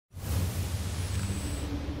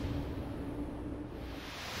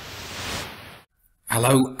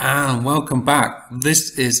Hello and welcome back.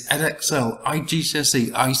 This is Edexcel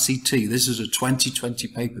iGCSE ICT. This is a 2020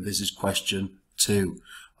 paper. This is question 2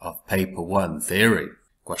 of paper 1 theory.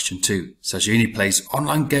 Question 2. Sajini plays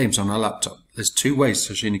online games on her laptop. There's 2 ways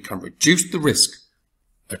Sajini can reduce the risk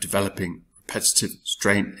of developing repetitive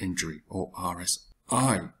strain injury, or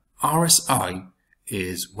RSI. RSI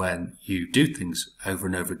is when you do things over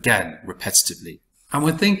and over again repetitively. And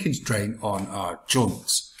we're thinking strain on our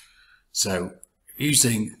joints. So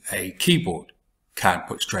using a keyboard can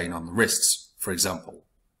put strain on the wrists, for example.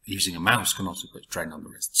 Using a mouse can also put strain on the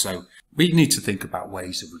wrists. So we need to think about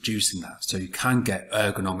ways of reducing that. So you can get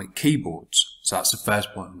ergonomic keyboards. So that's the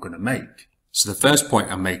first point I'm going to make. So the first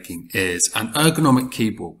point I'm making is an ergonomic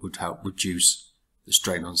keyboard would help reduce the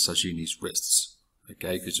strain on Sajini's wrists.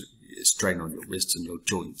 Okay, because it's strain on your wrists and your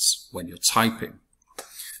joints when you're typing.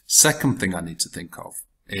 Second thing I need to think of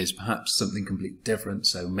is perhaps something completely different.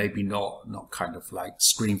 So maybe not kind of like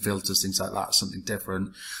screen filters, things like that, something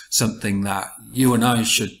different. Something that you and I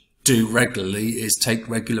should do regularly is take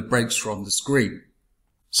regular breaks from the screen.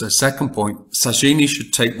 So second point, Sajini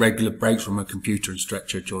should take regular breaks from her computer and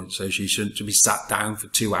stretch her joints. So she shouldn't be sat down for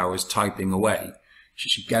 2 hours typing away. She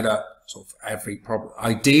should get up sort of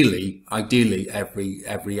ideally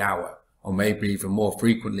every hour, or maybe even more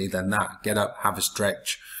frequently than that. Get up, have a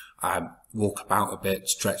stretch, walk about a bit,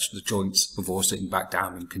 stretch the joints before sitting back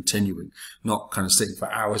down and continuing. Not kind of sitting for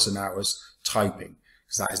hours and hours typing,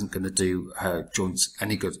 because that isn't going to do her joints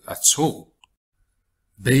any good at all.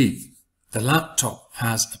 B. The laptop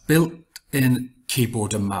has a built-in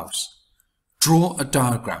keyboard and mouse. Draw a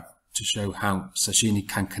diagram to show how Sajini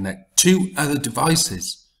can connect 2 other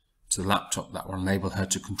devices to the laptop that will enable her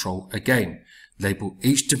to control a game. Label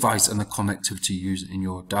each device and the connectivity used in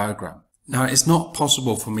your diagram. Now, it's not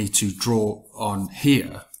possible for me to draw on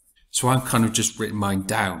here, so I've kind of just written mine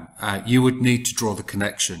down. You would need to draw the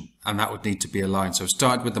connection, and that would need to be aligned. So I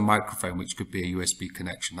started with the microphone, which could be a USB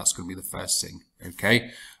connection. That's going to be the first thing,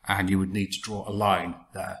 okay? And you would need to draw a line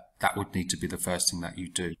there. That would need to be the first thing that you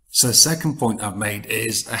do. So the second point I've made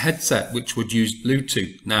is a headset which would use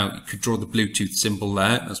Bluetooth. Now, you could draw the Bluetooth symbol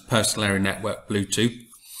there. That's personal area network Bluetooth.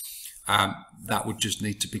 That would just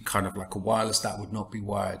need to be kind of like a wireless. That would not be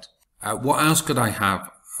wired. What else could I have?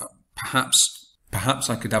 Perhaps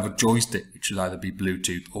I could have a joystick, which would either be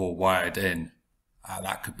Bluetooth or wired in.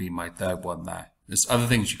 That could be my third one there. There's other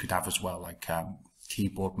things you could have as well, like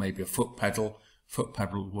keyboard, maybe a foot pedal. Foot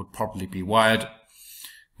pedal would probably be wired.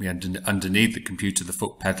 Underneath the computer, the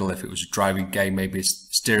foot pedal, if it was a driving game, maybe a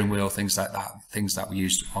steering wheel, things like that, things that we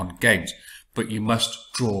used on games. But you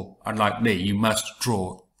must draw, unlike me, you must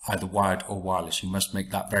draw either wired or wireless. You must make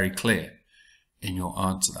that very clear in your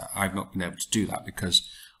answer there. I've not been able to do that because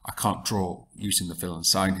I can't draw using the fill and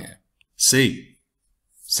sign here. C.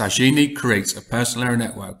 Sajini creates a personal area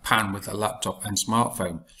network PAN with a laptop and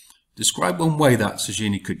smartphone. Describe one way that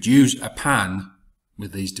Sajini could use a PAN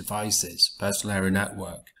with these devices, personal area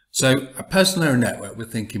network. So a personal area network, we're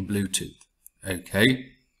thinking Bluetooth, okay?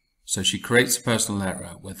 So she creates a personal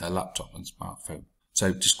network with her laptop and smartphone.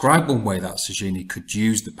 So describe one way that Sajini could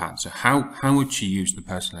use the PAN. So how would she use the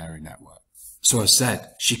personal area network? So I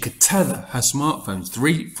said she could tether her smartphone's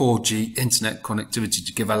 4G internet connectivity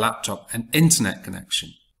to give her laptop an internet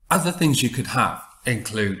connection. Other things you could have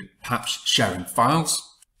include perhaps sharing files.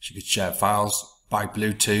 She could share files by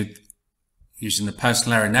Bluetooth. Using the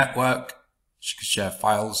personal area network, she could share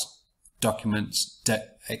files, documents,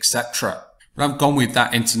 etc. But I've gone with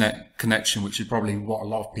that internet connection, which is probably what a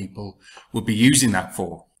lot of people would be using that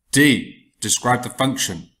for. D. Describe the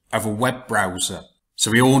function of a web browser. So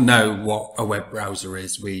we all know what a web browser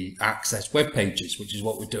is. We access web pages, which is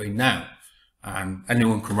what we're doing now. And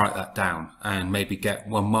anyone can write that down and maybe get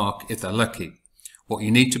 1 mark if they're lucky. What you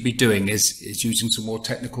need to be doing is using some more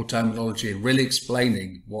technical terminology and really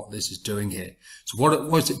explaining what this is doing here. So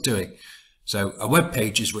what is it doing? So a web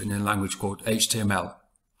page is written in a language called HTML,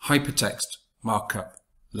 Hypertext Markup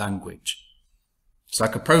Language. It's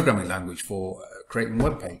like a programming language for creating a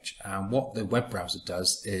web page. And what the web browser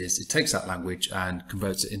does is it takes that language and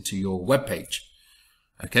converts it into your web page.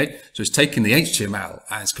 Okay, so it's taking the HTML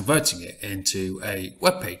and it's converting it into a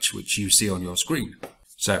web page, which you see on your screen.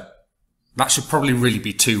 So that should probably really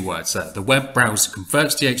be 2 words there. The web browser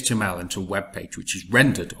converts the HTML into a web page, which is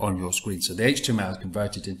rendered on your screen. So the HTML is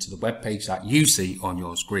converted into the web page that you see on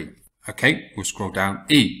your screen. Okay, we'll scroll down.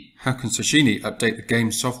 E. How can Sajini update the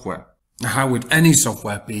game software? Now, how would any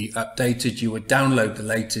software be updated? You would download the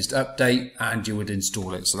latest update and you would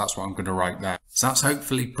install it. So that's what I'm going to write there. So that's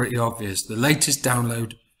hopefully pretty obvious. The latest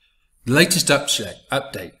update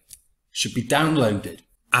should be downloaded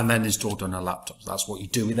and then installed on a laptop. So that's what you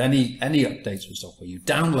do with any updates for software. You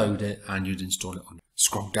download it and you'd install it on.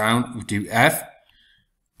 Scroll down, we do F.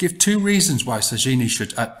 Give 2 reasons why Sajini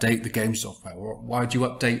should update the game software, or why do you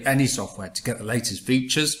update any software to get the latest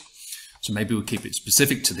features. So maybe we'll keep it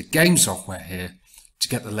specific to the game software here to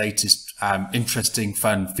get the latest interesting,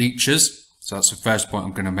 fun features. So that's the first point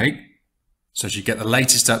I'm going to make. So as you get the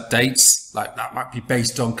latest updates, like that might be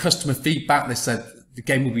based on customer feedback. They said the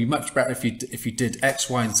game would be much better if you did X,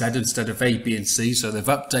 Y, and Z instead of A, B, and C. So they've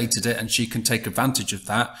updated it, and she can take advantage of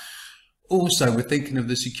that. Also, we're thinking of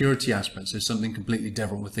the security aspect. So something completely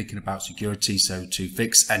different. We're thinking about security. So to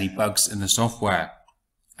fix any bugs in the software,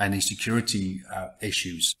 any security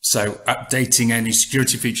issues. So updating any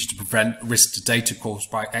security features to prevent risk to data caused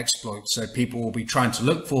by exploits. So people will be trying to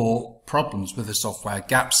look for problems with the software,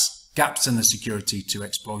 gaps in the security to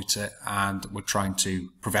exploit it. And we're trying to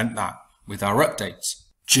prevent that with our updates.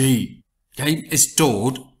 G, game is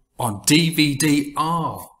stored on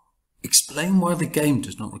DVD-R. Explain why the game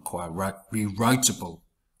does not require rewritable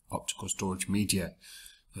optical storage media.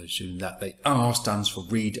 Assuming that the R stands for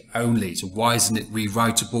read only. So why isn't it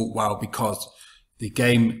rewritable? Well, because the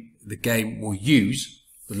game will use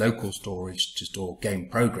the local storage to store game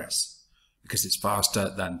progress, because it's faster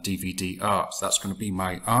than DVD-R. So that's going to be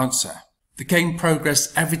my answer. The game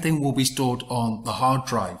progress, everything will be stored on the hard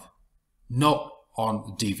drive, not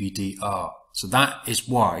on DVD-R. So that is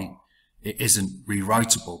why it isn't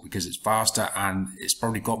rewritable, because it's faster and it's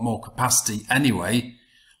probably got more capacity anyway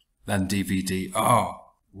than DVD-R.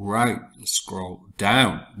 Right, let's scroll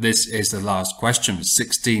down. This is the last question.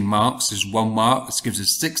 16 marks. There's 1 mark. This gives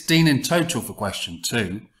us 16 in total for question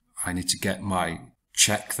 2. I need to get my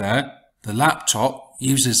check there. The laptop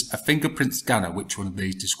uses a fingerprint scanner. Which one of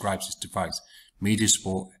these describes this device? Media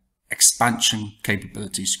support, expansion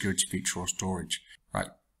capability, security feature, or storage?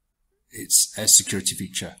 Right, it's a security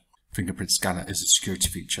feature. Fingerprint scanner is a security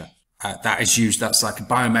feature. That is used, that's like a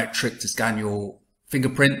biometric to scan your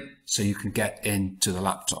fingerprint so you can get into the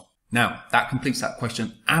laptop. Now, that completes that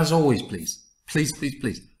question. As always, please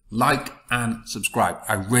like and subscribe.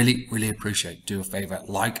 I really appreciate it. Do a favor,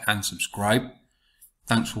 like and subscribe.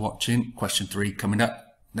 Thanks for watching. Question 3 coming up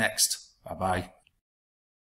next. Bye-bye.